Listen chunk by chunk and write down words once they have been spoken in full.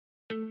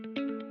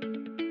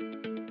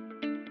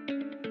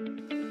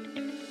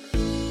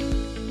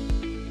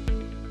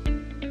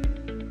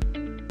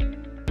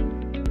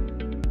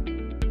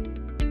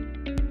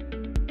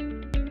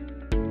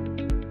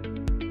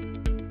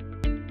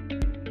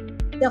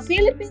The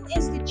Philippine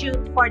Institute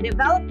for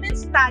Development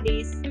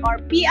Studies, or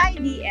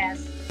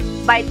PIDS,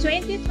 by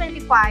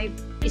 2025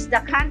 is the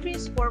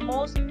country's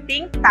foremost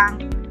think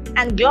tank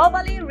and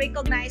globally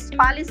recognized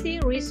policy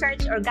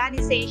research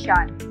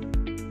organization.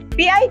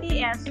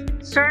 PIDS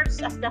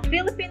serves as the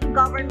Philippine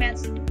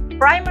government's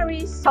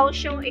primary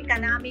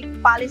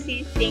socioeconomic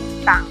policy think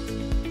tank.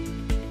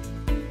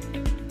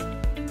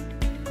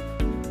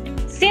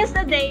 Since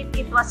the date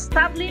it was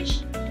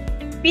established,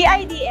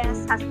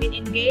 PIDS has been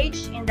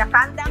engaged in the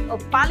conduct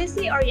of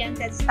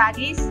policy-oriented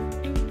studies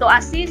to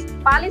assist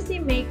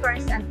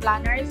policymakers and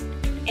planners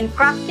in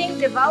crafting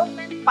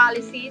development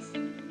policies,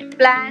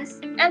 plans,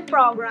 and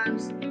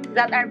programs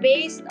that are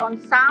based on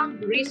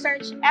sound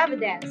research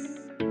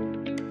evidence.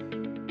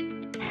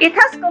 It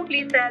has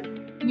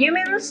completed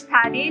numerous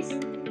studies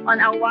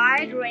on a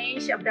wide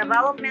range of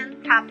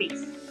development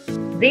topics.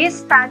 These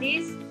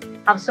studies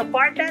have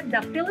supported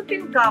the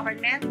Philippine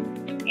government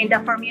in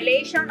the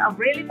formulation of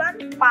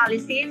relevant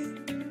policies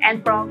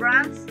and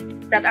programs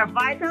that are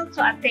vital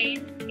to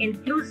attain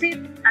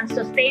inclusive and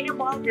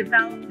sustainable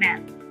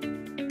development.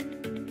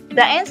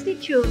 The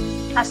Institute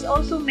has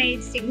also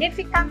made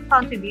significant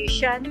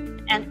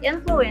contribution and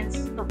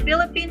influence to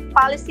Philippine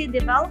policy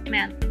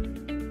development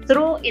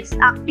through its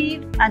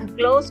active and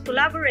close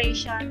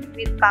collaboration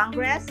with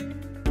Congress,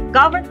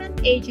 government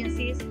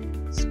agencies,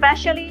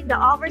 especially the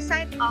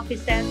oversight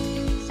offices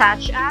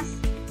such as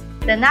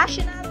the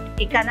National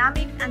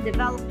Economic and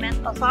Development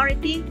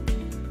Authority,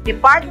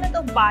 Department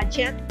of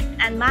Budget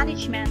and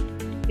Management,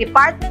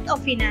 Department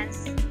of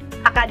Finance,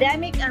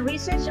 academic and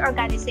research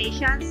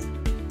organizations,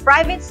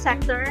 private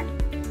sector,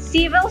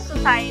 civil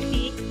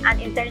society,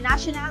 and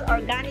international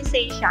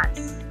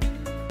organizations.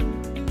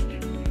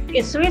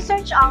 Its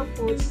research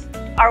outputs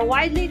are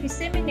widely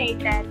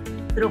disseminated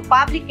through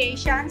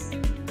publications,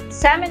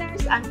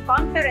 seminars and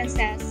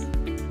conferences,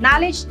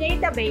 knowledge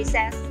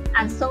databases,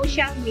 and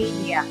social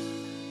media.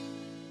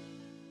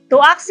 To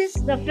access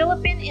the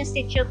Philippine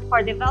Institute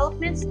for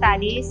Development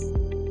Studies,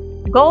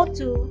 go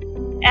to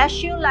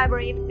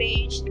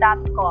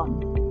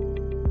sulibrarypage.com.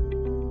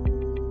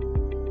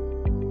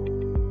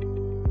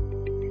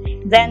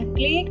 Then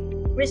click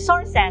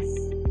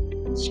Resources.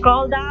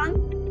 Scroll down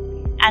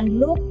and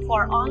look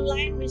for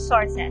online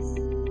resources.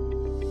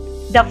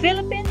 The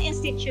Philippine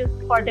Institute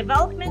for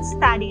Development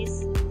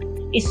Studies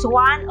is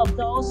one of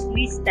those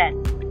listed.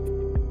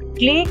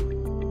 Click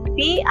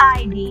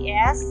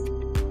PIDS.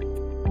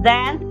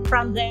 Then,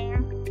 from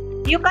there,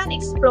 you can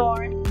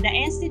explore the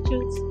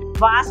Institute's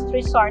vast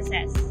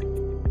resources.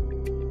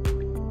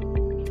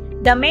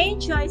 The main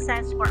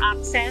choices for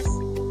access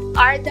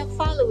are the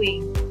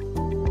following: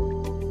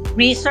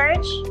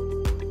 research,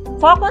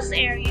 focus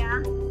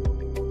area,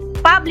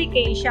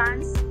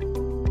 publications,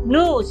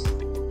 news,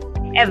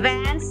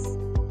 events,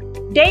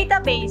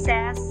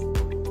 databases,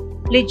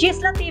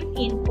 legislative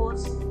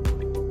inputs,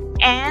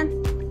 and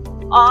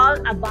all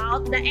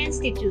about the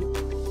Institute.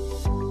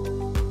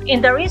 In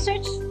the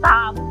Research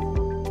tab,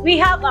 we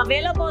have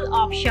available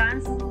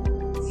options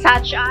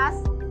such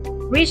as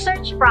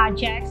Research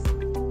Projects,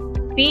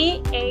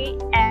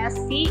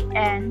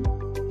 PASCN,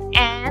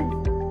 and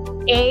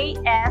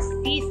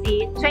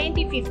ASCC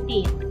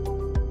 2015.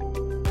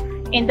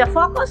 In the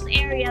Focus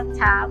Area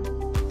tab,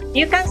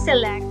 you can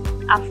select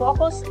a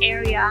focus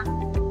area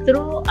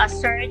through a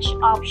search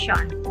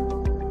option.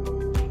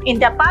 In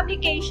the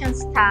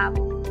Publications tab,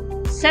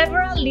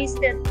 several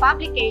listed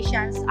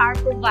publications are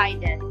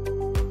provided.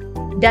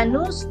 The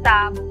News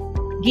tab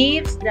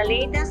gives the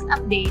latest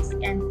updates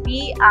in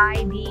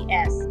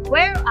PIDS,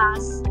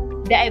 whereas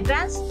the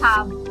Events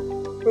tab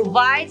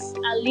provides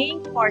a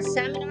link for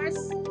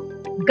seminars,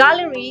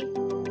 gallery,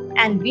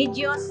 and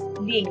videos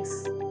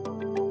links.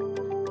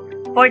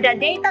 For the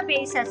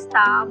Databases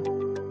tab,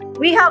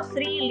 we have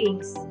 3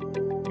 links: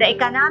 the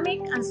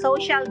Economic and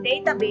Social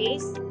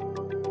Database,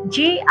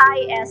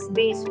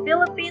 GIS-based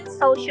Philippine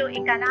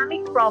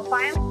Socioeconomic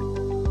Profile,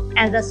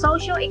 and the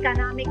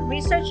Socioeconomic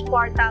Research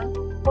Portal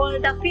for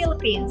the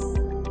Philippines.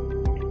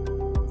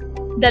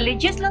 The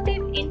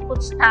Legislative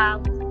Inputs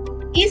tab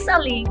is a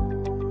link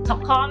to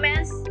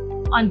comments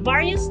on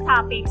various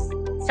topics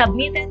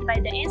submitted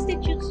by the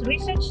Institute's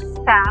research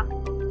staff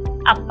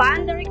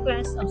upon the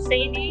request of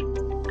Senate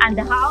and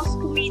the House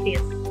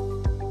committees.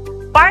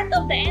 Part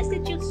of the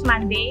Institute's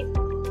mandate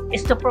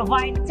is to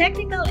provide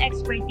technical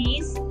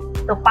expertise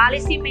to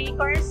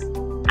policymakers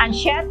and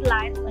shed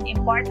light on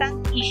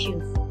important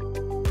issues.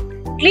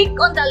 Click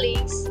on the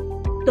links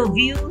to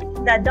view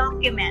the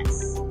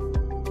documents.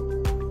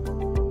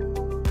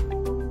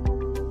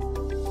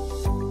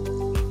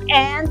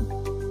 And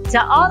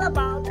the All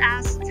About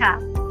Us tab.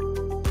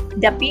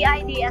 The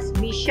PIDS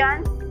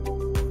Vision,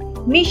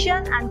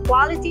 Mission and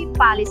Quality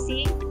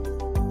Policy,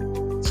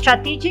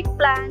 Strategic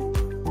Plan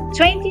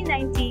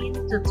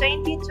 2019 to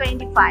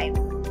 2025,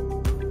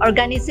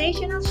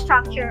 Organizational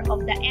Structure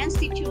of the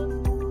Institute,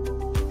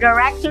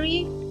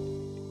 Directory,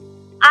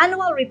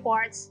 Annual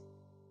Reports,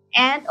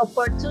 and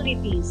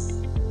Opportunities.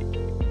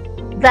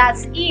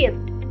 That's it.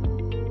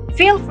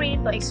 Feel free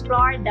to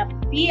explore the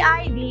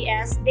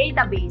PIDS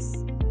database.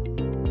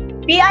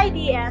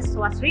 PIDS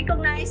was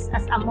recognized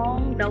as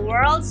among the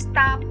world's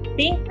top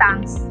think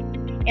tanks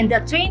in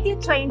the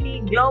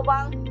 2020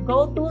 Global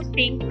Go-To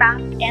Think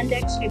Tank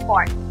Index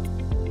report,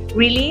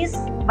 released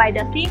by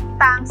the Think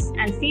Tanks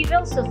and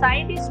Civil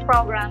Societies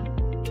Program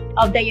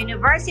of the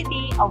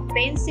University of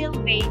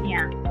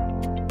Pennsylvania.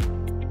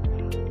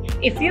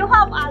 If you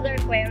have other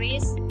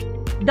queries,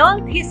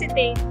 don't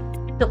hesitate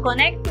to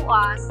connect to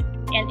us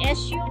and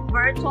issue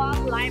virtual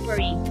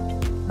library.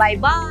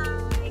 Bye-bye!